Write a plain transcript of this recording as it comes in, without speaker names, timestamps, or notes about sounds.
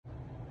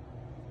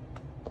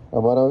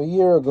About a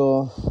year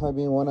ago, I've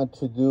been wanted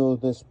to do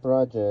this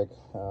project.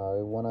 I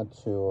wanted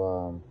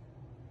to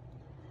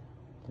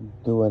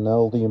do an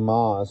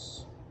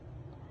LDMOS.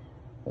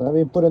 And I've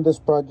been putting this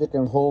project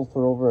on hold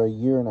for over a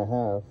year and a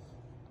half.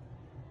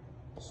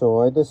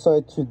 So I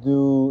decided to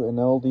do an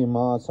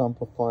LDMOS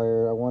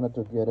amplifier. I wanted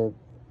to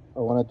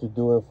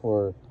do it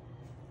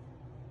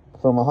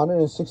from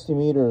 160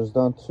 meters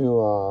down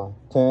to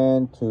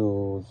 10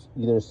 to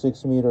either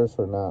 6 meters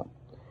or not.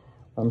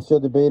 I'm still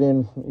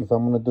debating if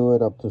I'm going to do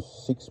it up to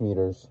 6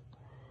 meters.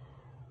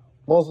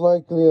 Most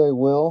likely I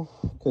will,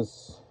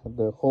 because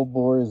the whole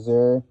board is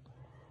there.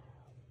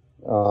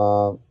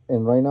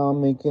 And right now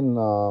I'm making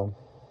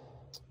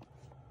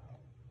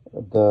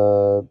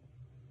the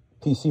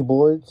PC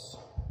boards.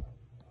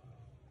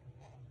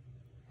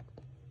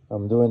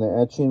 I'm doing the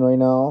etching right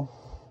now.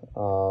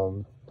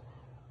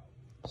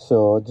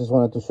 So I just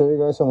wanted to show you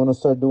guys. I'm going to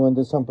start doing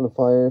this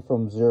amplifier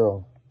from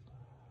zero.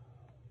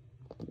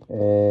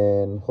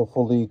 And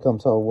hopefully it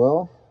comes out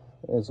well.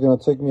 It's going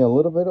to take me a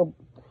little bit of,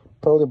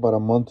 probably about a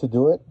month to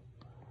do it.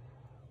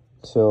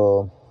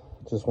 So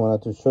just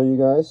wanted to show you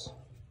guys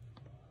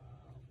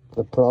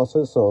the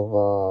process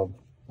of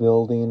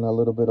building a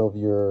little bit of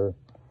your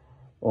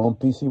own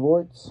PC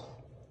boards.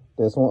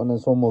 This one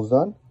is almost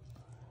done.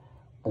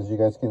 As you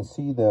guys can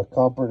see, the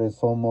copper is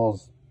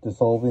almost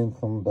dissolving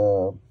from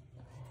the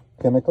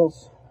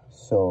chemicals.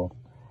 So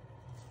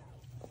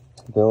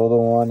the other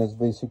one is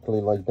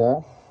basically like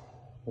that.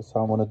 That's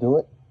how I'm going to do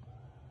it.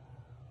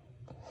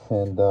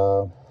 And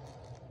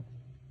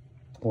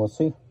we'll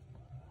see.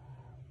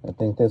 I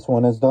think this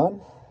one is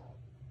done.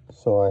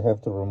 So I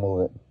have to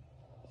remove it.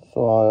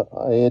 So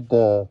I add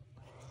the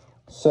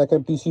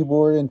second PC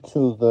board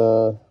into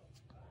the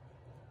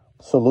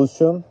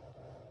solution.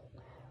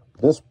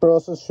 This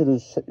process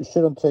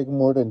shouldn't take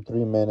more than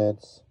 3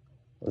 minutes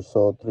or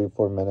so,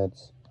 3-4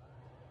 minutes.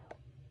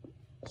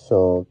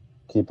 So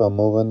keep on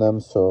moving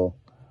them so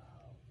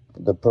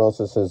the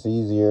process is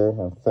easier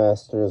and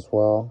faster as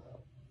well.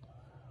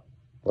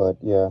 But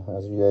yeah,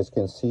 as you guys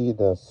can see,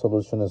 the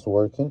solution is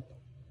working.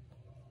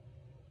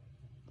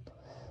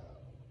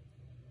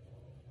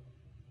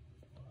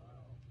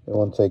 It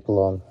won't take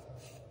long.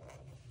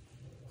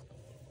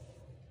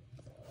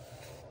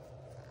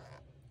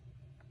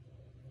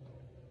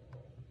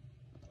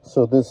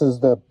 So this is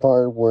the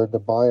part where the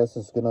bias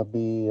is gonna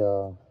be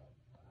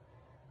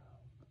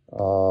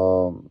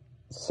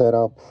set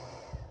up.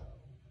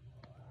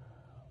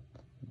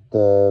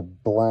 The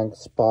blank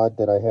spot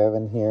that I have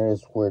in here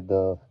is where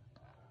the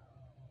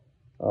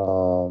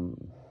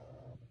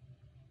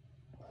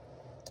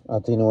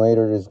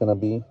attenuator is gonna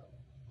be.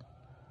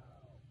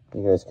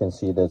 You guys can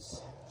see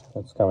that's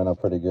coming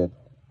up pretty good,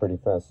 pretty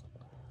fast.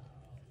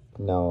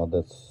 Now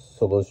the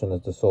solution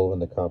is dissolving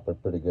the copper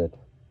pretty good.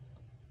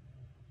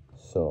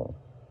 So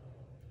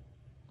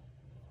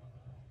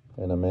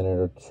in a minute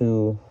or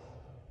two,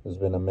 it's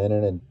been a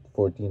minute and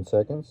 14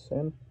 seconds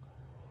in.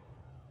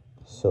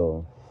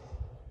 So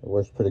it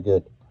works pretty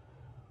good.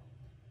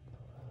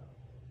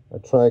 I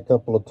tried a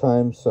couple of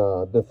times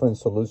different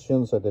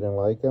solutions. I didn't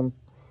like them.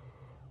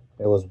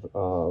 It was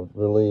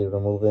really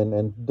removing,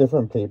 and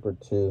different paper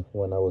too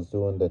when I was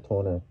doing the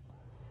toner.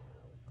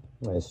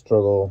 I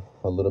struggle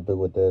a little bit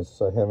with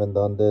this. I haven't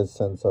done this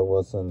since I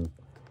was in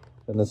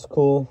the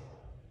school.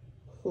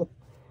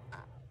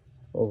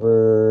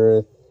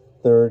 Over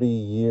 30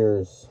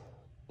 years,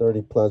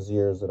 30 plus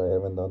years that I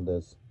haven't done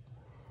this.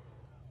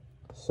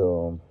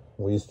 So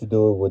we used to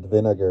do it with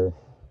vinegar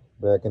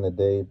back in the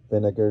day.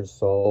 Vinegar,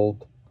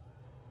 salt,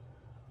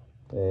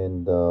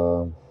 and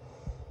a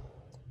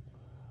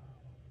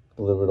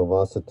little bit of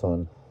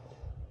acetone,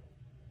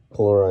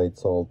 chloride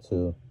salt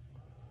too.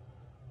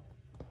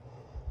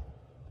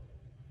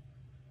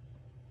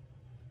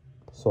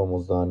 It's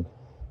almost done.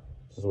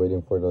 Just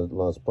waiting for the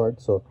last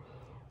part. So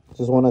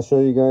just want to show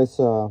you guys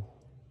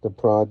the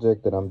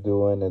project that I'm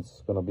doing.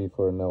 It's going to be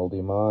for an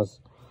LDMOS.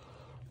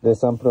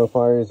 This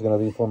amplifier is going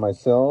to be for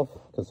myself,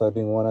 because I've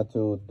been wanting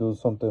to do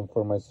something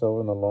for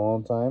myself in a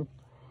long time.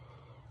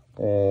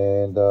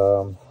 And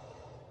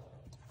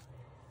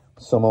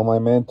some of my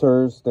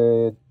mentors,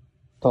 they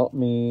taught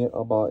me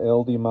about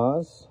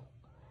LDMOS.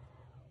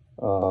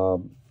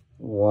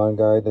 One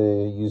guy,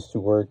 they used to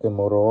work in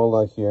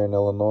Motorola here in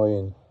Illinois,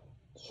 in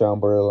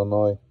Schaumburg,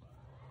 Illinois.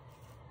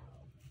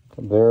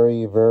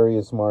 Very,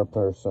 very smart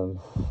person.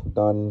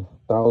 Done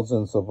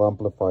thousands of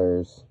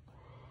amplifiers.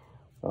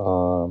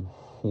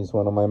 He's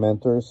one of my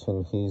mentors,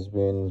 and he's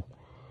been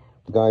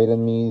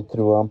guiding me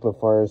through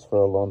amplifiers for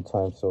a long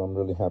time. So I'm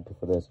really happy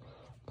for this.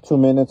 2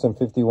 minutes and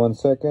 51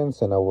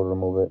 seconds, and I will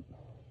remove it.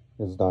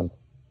 It's done.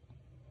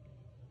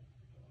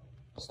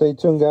 Stay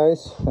tuned,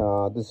 guys.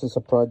 This is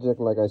a project,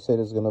 like I said,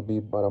 it's gonna be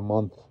about a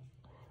month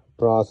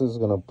process.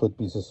 Gonna put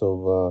pieces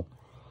of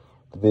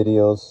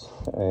videos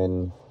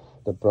and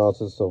the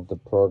process of the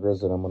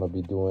progress that I'm going to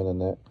be doing in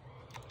that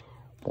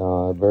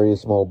very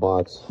small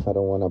box. I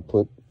don't want to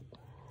put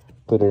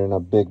it in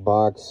a big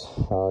box.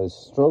 I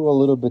struggle a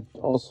little bit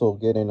also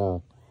getting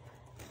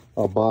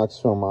a box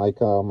from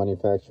ICA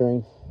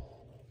manufacturing,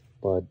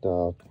 but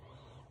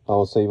I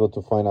was able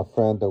to find a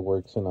friend that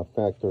works in a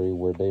factory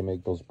where they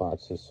make those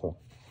boxes, so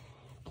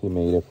he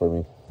made it for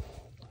me.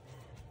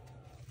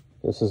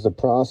 This is the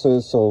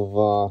process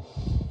of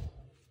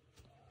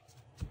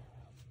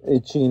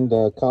etching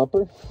the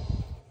copper.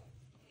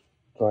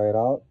 Try it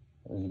out.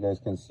 As you guys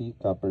can see,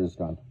 copper is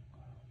gone.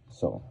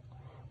 So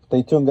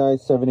stay tuned,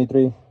 guys.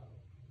 73.